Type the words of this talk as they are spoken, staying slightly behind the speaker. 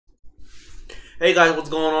Hey guys, what's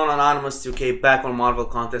going on? Anonymous 2K back on Marvel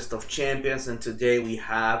Contest of Champions, and today we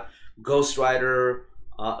have Ghost Rider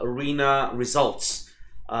Arena results.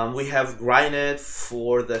 We have grinded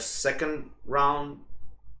for the second round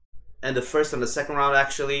and the first and the second round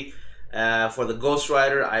actually. For the Ghost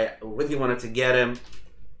Rider, I really wanted to get him.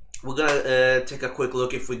 We're gonna take a quick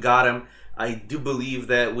look if we got him. I do believe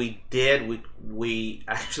that we did. We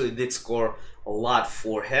actually did score a lot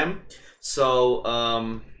for him.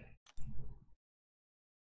 So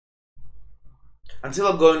until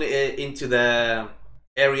I'm going into the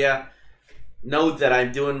area, note that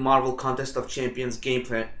I'm doing Marvel Contest of Champions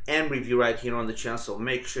gameplay and review right here on the channel, so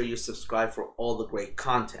make sure you subscribe for all the great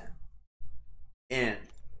content. And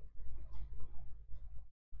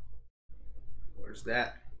where's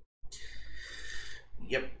that?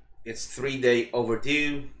 Yep, it's 3-day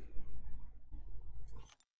overdue.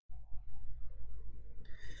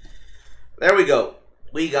 There we go.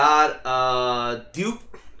 We got Dupe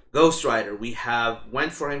Ghost Rider. We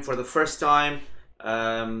went for him for the first time,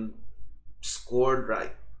 scored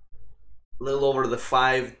right a little over the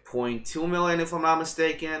 5.2 million if I'm not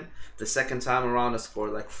mistaken. The second time around I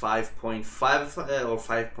scored like 5.5 or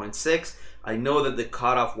 5.6. I know that the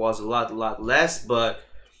cutoff was a lot less, but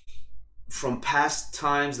from past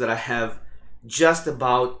times that I have just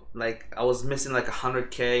about, like, I was missing like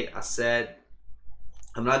 100k, I said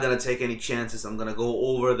I'm not gonna take any chances. I'm gonna go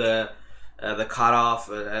over the cutoff,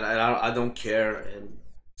 and I don't care, and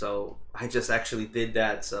so I just actually did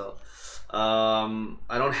that. So I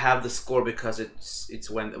don't have the score because it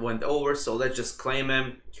went over. So let's just claim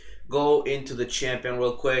him. Go into the champion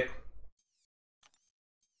real quick.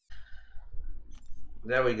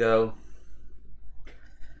 There we go.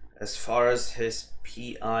 As far as his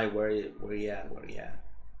PI, where he at?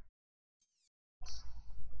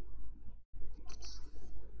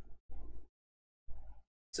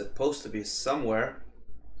 Supposed to be somewhere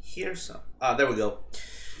here. There we go.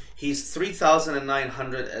 He's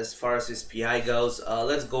 3,900 as far as his PI goes.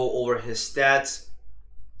 Let's go over his stats.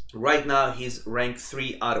 Right now he's ranked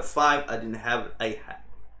 3 out of 5. I didn't have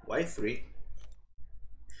why 3?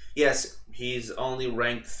 Yes, he's only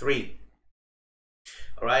ranked 3.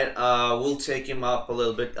 All right, we'll take him up a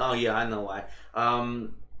little bit. Oh yeah, I know why.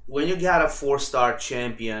 When you got a 4-star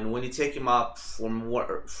champion, when you take him up from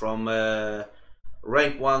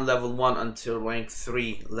rank 1 level 1 until rank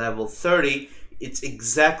 3 level 30, it's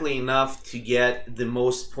exactly enough to get the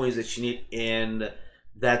most points that you need in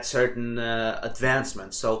that certain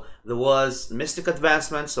advancement. So there was Mystic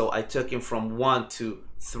advancement, so I took him from 1 to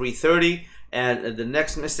 330, and the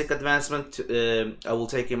next Mystic advancement I will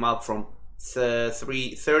take him up from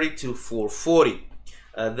 330 to 440.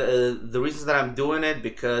 The reason that I'm doing it,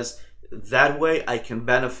 because that way I can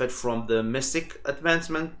benefit from the Mystic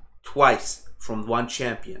advancement twice from one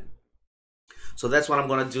champion. So that's what I'm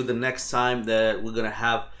gonna do the next time that we're gonna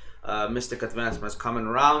have Mystic advancements coming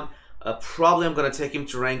around. Probably I'm gonna take him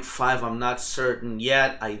to rank 5. I'm not certain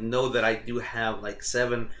yet. I know that I do have like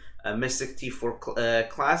 7 Mystic T4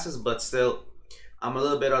 classes, but still I'm a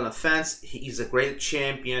little bit on the fence. He's a great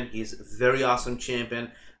champion. He's a very awesome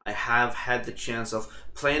champion. I have had the chance of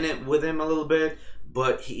playing it with him a little bit,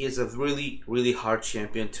 but he is a really hard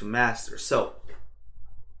champion to master. So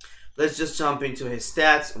let's just jump into his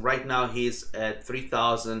stats. Right now he's at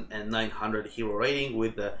 3,900 hero rating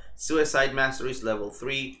with the Suicide Masteries level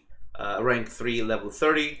 3, rank 3 level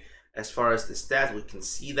 30. As far as the stats, we can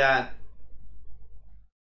see that.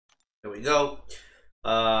 There we go.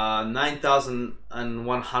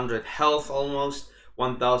 9,100 health, almost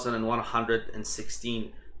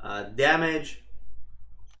 1,116 damage.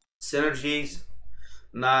 Synergies,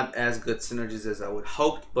 not as good synergies as I would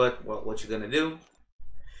hoped, but well, what you're gonna do.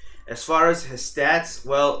 As far as his stats,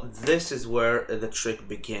 well, this is where the trick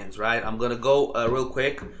begins, right? I'm gonna go real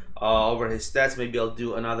quick over his stats. Maybe I'll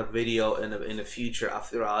do another video in the future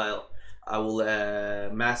after I will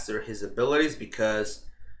master his abilities, because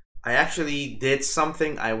I actually did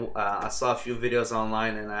something. I saw a few videos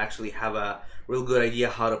online, and I actually have a real good idea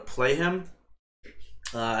how to play him.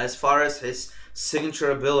 As far as his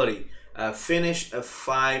signature ability, finish a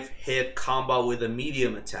 5-hit combo with a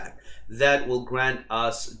medium attack. That will grant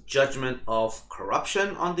us Judgment of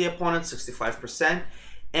Corruption on the opponent, 65%.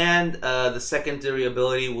 And the secondary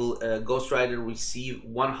ability will Ghost Rider receive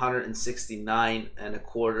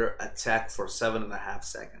 169.25 attack for 7.5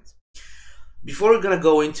 seconds. Before we're gonna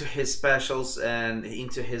go into his specials and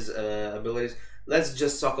into his abilities, let's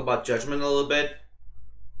just talk about Judgment a little bit.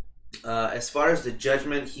 As far as the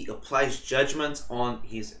Judgment, he applies Judgment on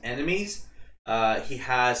his enemies. He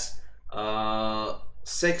has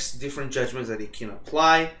 6 different judgments that he can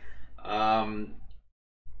apply.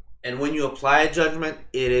 And when you apply a judgment,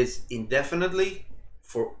 it is indefinitely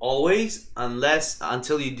for always,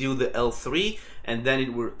 until you do the L3, and then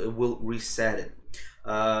it will reset it.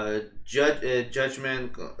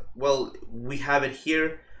 Judgment. Well, we have it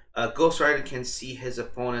here. Ghost Rider can see his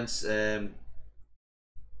opponent's.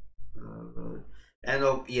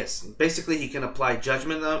 Yes, basically he can apply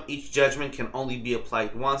judgment now. Each judgment can only be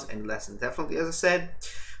applied once and less indefinitely, as I said.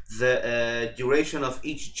 The duration of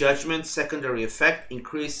each judgment secondary effect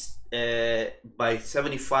increased by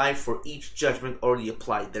 75 for each judgment already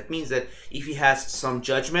applied. That means that if he has some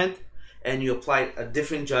judgment and you apply a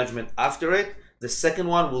different judgment after it, the second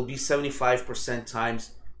one will be 75%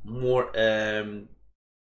 times more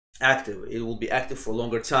active. It will be active for a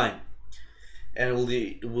longer time, and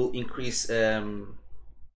it will increase.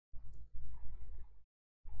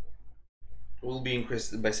 Will be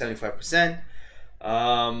increased by 75%.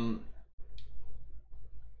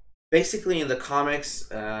 Basically, in the comics,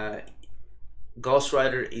 Ghost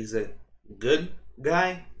Rider is a good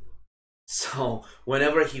guy. So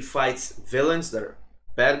whenever he fights villains that are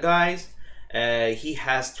bad guys, he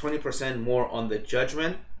has 20% more on the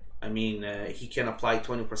judgment. I mean, he can apply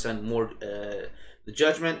 20% more the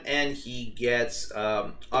judgment, and he gets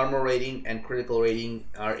armor rating and critical rating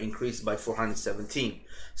are increased by 417.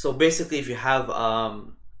 So basically, if you have a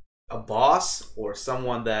boss or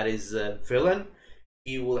someone that is a villain,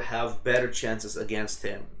 you will have better chances against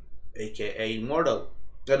him, aka Mordo.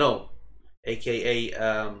 No, aka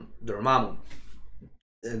Dormammu,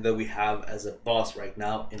 that we have as a boss right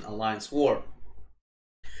now in Alliance War.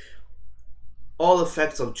 All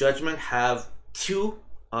effects of judgment have two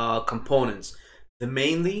components. The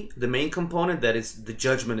main component, that is the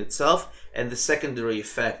judgment itself, and the secondary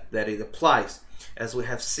effect that it applies. As we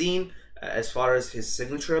have seen, as far as his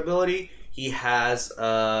signature ability, he has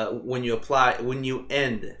when you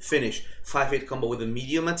finish 5-hit combo with a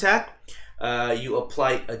medium attack, you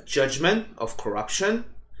apply a judgment of corruption.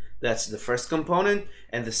 That's the first component,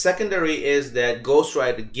 and the secondary is that Ghost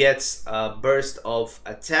Rider gets a burst of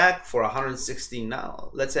attack for 160,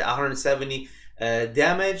 now let's say 170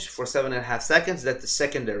 damage for 7.5 seconds. That's the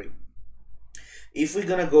secondary. If we're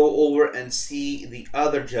gonna go over and see the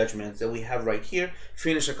other judgments that we have right here,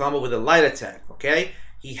 finish a combo with a light attack. Okay,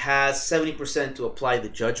 he has 70% to apply the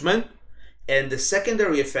judgment, and the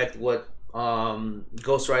secondary effect, what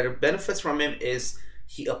Ghost Rider benefits from him, is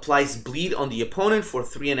he applies bleed on the opponent for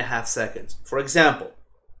 3.5 seconds. For example,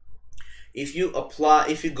 if you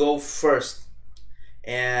go first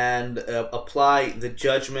and apply the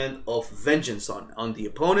judgment of vengeance on the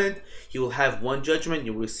opponent, he will have one judgment.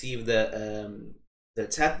 You receive the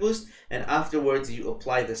attack boost, and afterwards you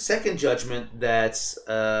apply the second judgment that's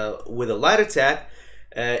with a light attack.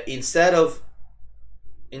 Instead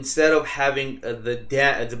of having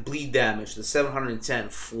the bleed damage, the 710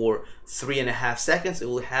 for 3.5 seconds, it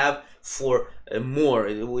will have for more.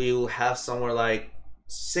 It will have somewhere like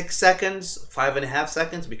 6 seconds, 5.5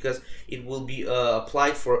 seconds, because it will be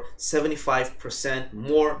applied for 75%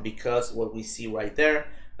 more, because what we see right there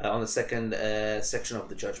on the second section of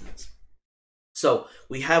the judgments. So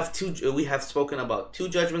we have spoken about two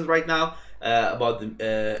judgments right now, about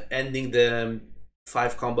the ending the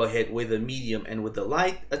 5 combo hit with a medium and with the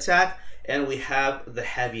light attack, and we have the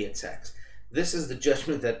heavy attacks. This is the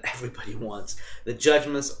judgment that everybody wants. The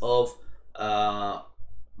judgments of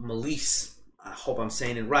Malice. I hope I'm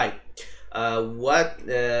saying it right. What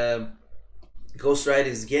Ghost Rider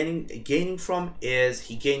is gaining from is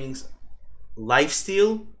he gains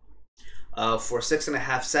lifesteal for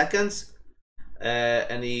 6.5 seconds.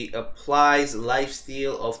 And he applies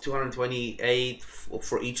lifesteal of 228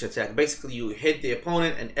 for each attack. Basically, you hit the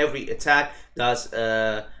opponent, and every attack does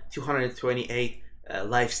 228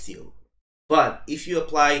 lifesteal. But if you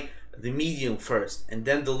apply the medium first, and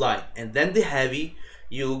then the light, and then the heavy,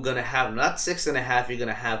 you're gonna have not 6.5. You're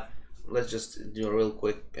gonna have, let's just do a real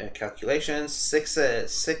quick calculation.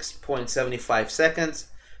 6.75 seconds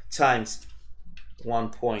times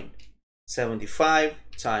 1.75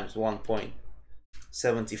 times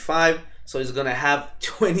 1.75. So it's gonna have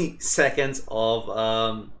 20 seconds of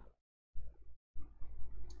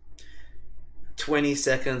 20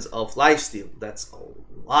 seconds of lifesteal. That's a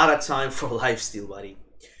lot of time for lifesteal, buddy.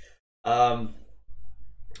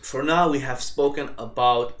 For now, we have spoken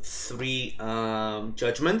about 3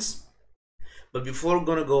 judgments, but before we're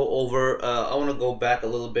gonna go over, I want to go back a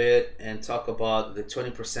little bit and talk about the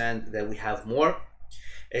 20% that we have more.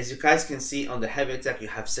 As you guys can see, on the heavy attack you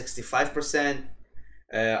have 65%.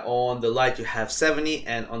 On the light you have 70,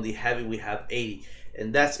 and on the heavy we have 80,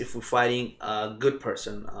 and that's if we're fighting a good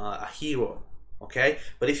person, a hero. Okay,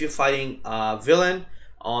 but if you're fighting a villain,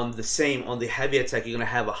 On the heavy attack, you're gonna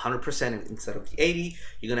have 100% instead of the 80.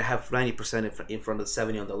 You're gonna have 90% in front of the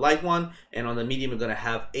 70 on the light one, and on the medium, you're gonna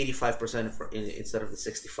have 85% instead of the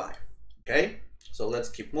 65. Okay, so let's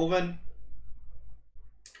keep moving.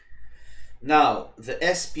 Now the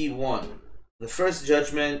SP1. The first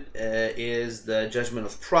judgment is the judgment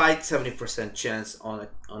of pride. 70% chance on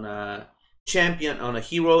a champion, on a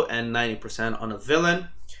hero, and 90% on a villain.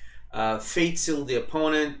 Fate Seal the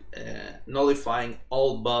opponent, nullifying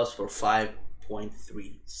all buffs for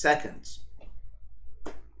 5.3 seconds.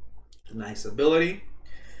 Nice ability.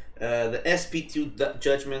 The SP2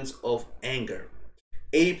 Judgments of Anger.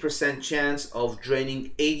 80% chance of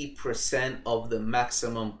draining 80% of the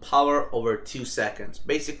maximum power over 2 seconds.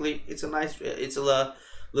 Basically, it's a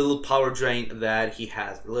little power drain that he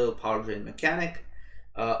has, the little power drain mechanic.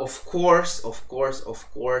 Of course,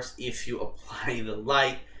 if you apply the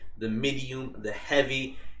light, the medium, the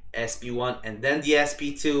heavy, SP1, and then the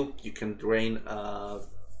SP2, you can drain a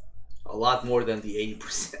lot more than the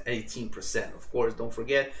 80%, 18%. Of course, don't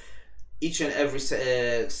forget, each and every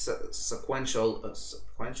sequential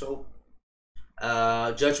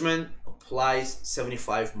judgment applies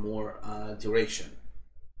 75 more duration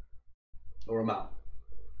or amount.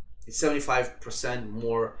 It's 75%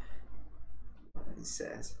 more, it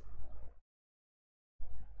says,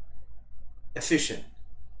 efficient.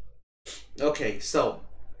 Okay, so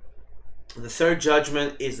the third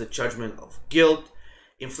judgment is the judgment of guilt.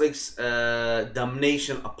 Inflicts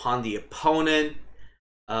damnation upon the opponent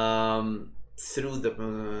through the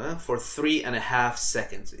for 3.5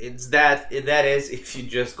 seconds. That is if you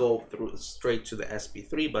just go through straight to the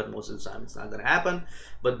SP3, but most of the time it's not gonna happen.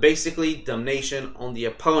 But basically, damnation on the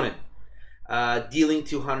opponent, dealing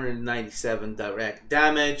 297 direct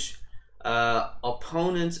damage.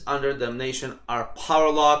 Opponents under damnation are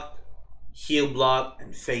power locked, heal block,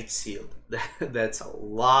 and fate sealed. That's a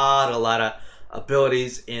lot of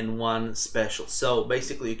abilities in one special. So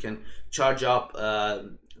basically, you can charge up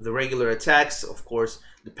the regular attacks, of course,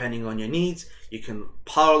 depending on your needs. You can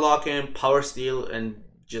power lock him, power steal, and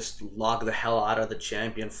just lock the hell out of the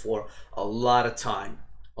champion for a lot of time,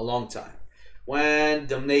 a long time. When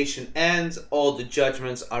damnation ends, all the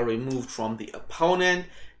judgments are removed from the opponent,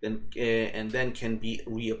 and then can be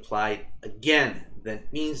reapplied again.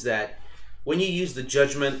 That means that when you use the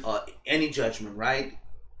judgment, any judgment, right,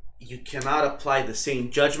 you cannot apply the same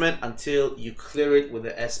judgment until you clear it with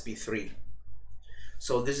the SP3.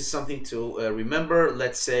 So this is something to remember.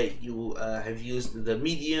 Let's say you have used the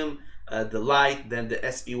medium, the light, then the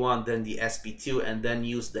SP1, then the SP2, and then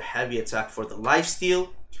use the heavy attack for the lifesteal.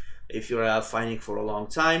 If you're fighting for a long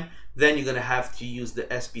time, then you're gonna have to use the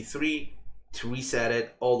SP3 to reset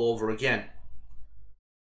it all over again.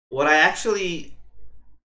 What I actually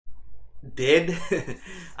did,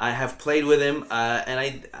 I have played with him, and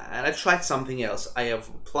I tried something else. I have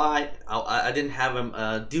applied, I didn't have him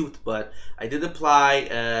duped, but I did apply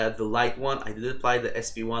the light one, I did apply the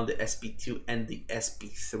SP1, the SP2, and the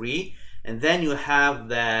SP3, and then you have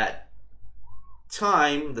that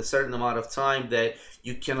time, the certain amount of time that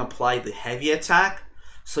you can apply the heavy attack.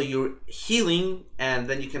 So you're healing, and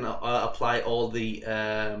then you can apply all the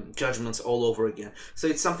judgments all over again. So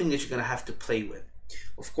it's something that you're gonna have to play with.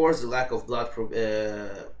 Of course, the lack of blood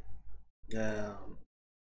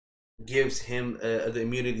gives him the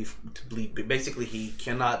immunity to bleed. Basically, he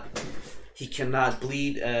cannot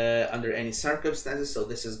bleed under any circumstances. So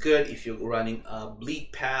this is good if you're running a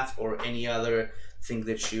bleed path or any other thing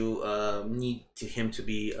that you need him to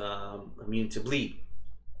be immune to bleed.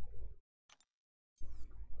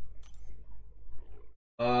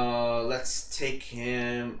 Let's take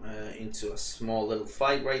him into a small little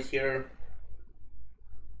fight right here.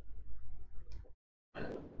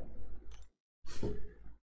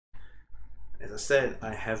 As I said,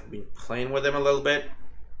 I have been playing with him a little bit.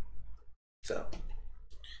 So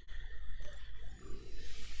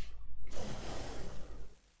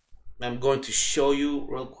I'm going to show you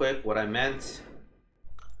real quick what I meant.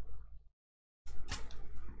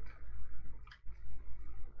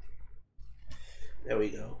 There we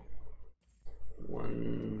go.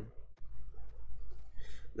 One.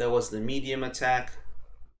 That was the medium attack.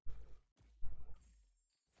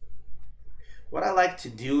 What I like to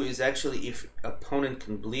do is actually, if opponent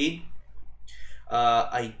can bleed,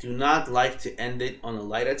 I do not like to end it on a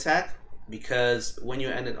light attack, because when you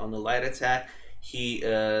end it on the light attack, he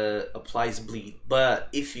applies bleed. But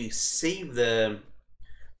if you save the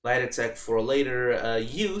light attack for later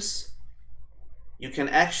use, you can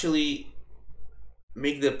actually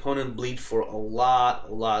make the opponent bleed for a lot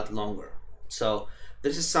longer. So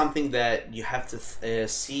this is something that you have to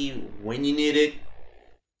see when you need it.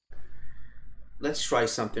 let's try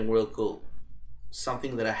something real cool,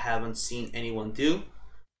 something that I haven't seen anyone do.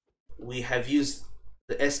 We have used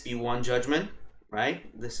the SP1 judgment,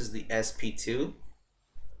 right? This is the SP2.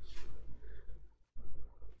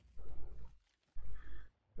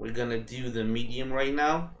 We're gonna do the medium right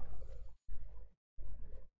now.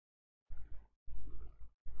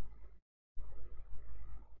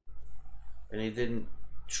 And it didn't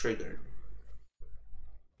trigger,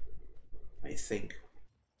 I think.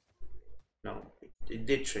 No, it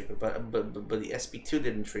did trigger, but the SP2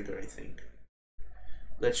 didn't trigger, I think.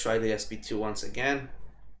 Let's try the SP2 once again.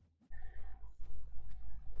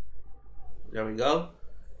 There we go.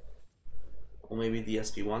 Or maybe the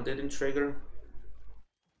SP1 didn't trigger.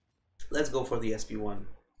 Let's go for the SP1.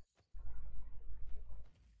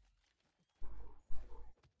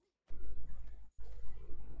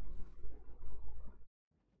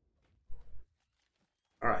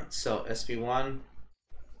 All right, so SP1.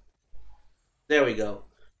 There we go.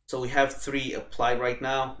 So we have 3 applied right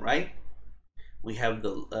now, right? We have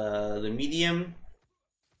the medium.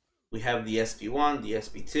 We have the SP1, the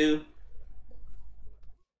SP2.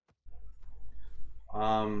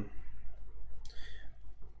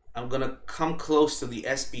 I'm gonna come close to the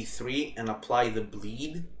SP3 and apply the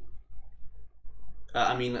bleed.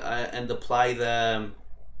 And apply the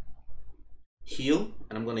heal,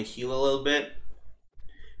 and I'm gonna heal a little bit.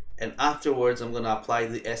 And afterwards, I'm gonna apply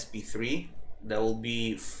the SP3. That will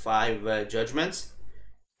be 5 judgments.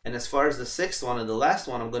 And as far as the 6th one and the last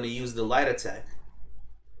one, I'm gonna use the light attack.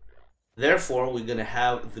 Therefore, we're gonna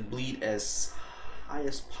have the bleed as high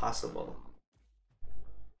as possible.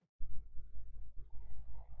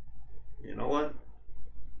 You know what?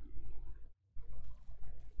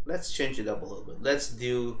 Let's change it up a little bit. Let's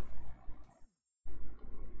do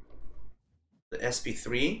the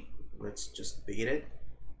SP3. Let's just bait it.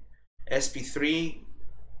 SP3,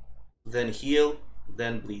 then heal,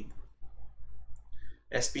 then bleed.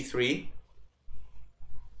 SP3,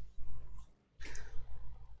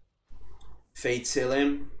 Fate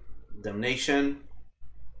Selim, Damnation.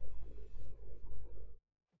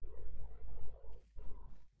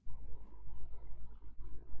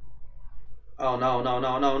 Oh no, no,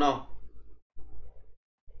 no, no, no.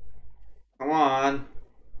 Come on.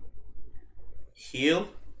 Heal.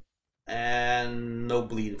 And no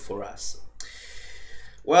bleed for us.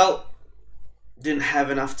 Well, didn't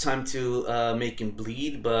have enough time to make him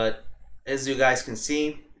bleed, but as you guys can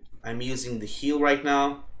see, I'm using the heal right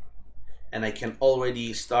now, and I can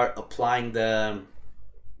already start applying the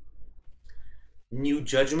new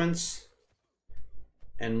judgments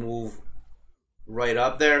and move right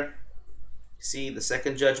up there. See the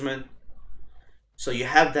 2nd judgment. So you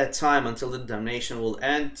have that time until the damnation will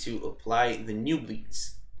end to apply the new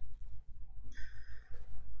bleeds.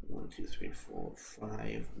 1, 2, 3, 4,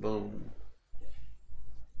 5, boom.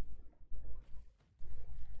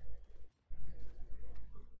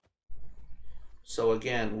 So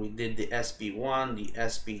again, we did the SP1, the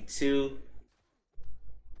SP2,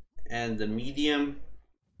 and the medium.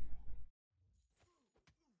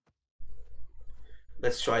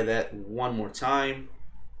 Let's try that one more time.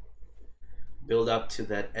 Build up to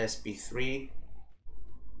that SP3.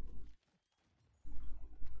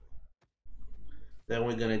 Then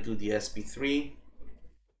we're gonna do the SP3.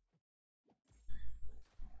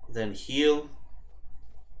 Then heal.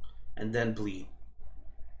 And then bleed.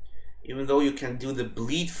 Even though you can do the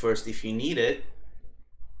bleed first if you need it.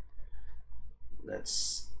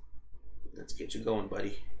 Let's get you going,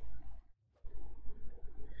 buddy.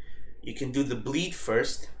 You can do the bleed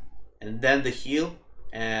first and then the heal,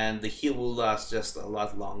 and the heal will last just a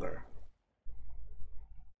lot longer.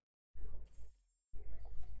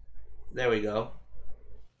 There we go.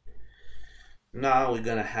 Now we're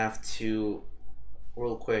gonna have to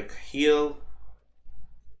real quick heal.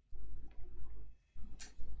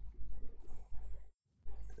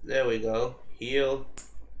 There we go. Heal.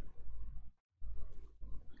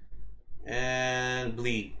 And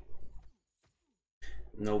bleed.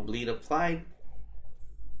 No bleed applied.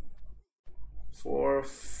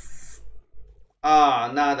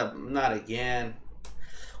 Not again.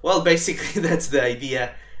 Well, basically that's the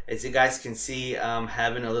idea. As you guys can see, I'm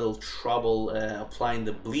having a little trouble applying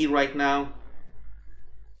the bleed right now.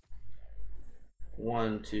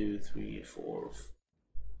 1, 2, 3, 4.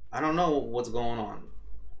 I don't know what's going on.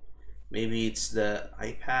 Maybe it's the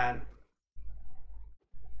iPad.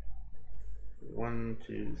 1,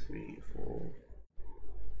 2, 3, 4.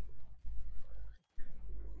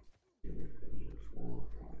 2, 3, 4,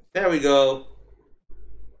 5. There we go.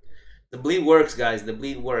 The bleed works, guys. The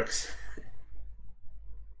bleed works.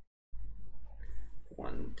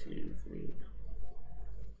 1, 2, 3.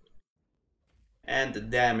 and the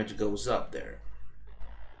damage goes up there.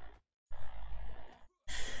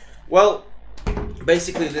 Well,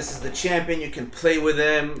 basically this is the champion. You can play with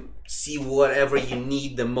him, see whatever you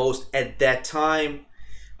need the most at that time.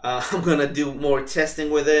 I'm gonna do more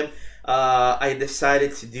testing with him. I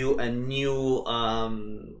decided to do a new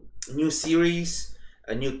series,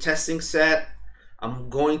 a new testing set. I'm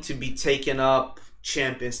going to be taking up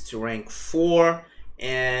champions to rank 4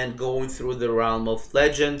 and going through the Realm of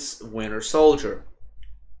Legends Winter Soldier.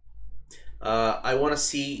 I want to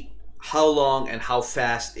see how long and how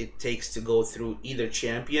fast it takes to go through either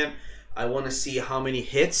champion. I want to see how many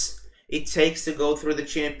hits it takes to go through the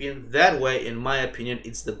champion. That way, in my opinion,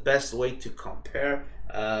 it's the best way to compare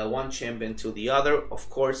one champion to the other. Of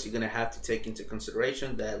course, you're going to have to take into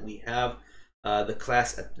consideration that we have the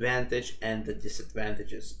class advantage and the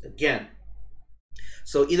disadvantages again.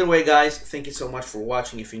 So either way, guys, thank you so much for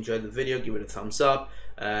watching. If you enjoyed the video, give it a thumbs up.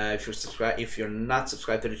 If you're not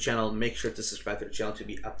subscribed to the channel, make sure to subscribe to the channel to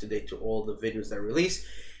be up to date to all the videos that I release.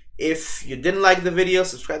 If you didn't like the video,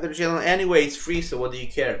 subscribe to the channel anyway. It's free, so what do you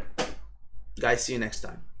care? Guys, see you next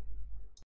time.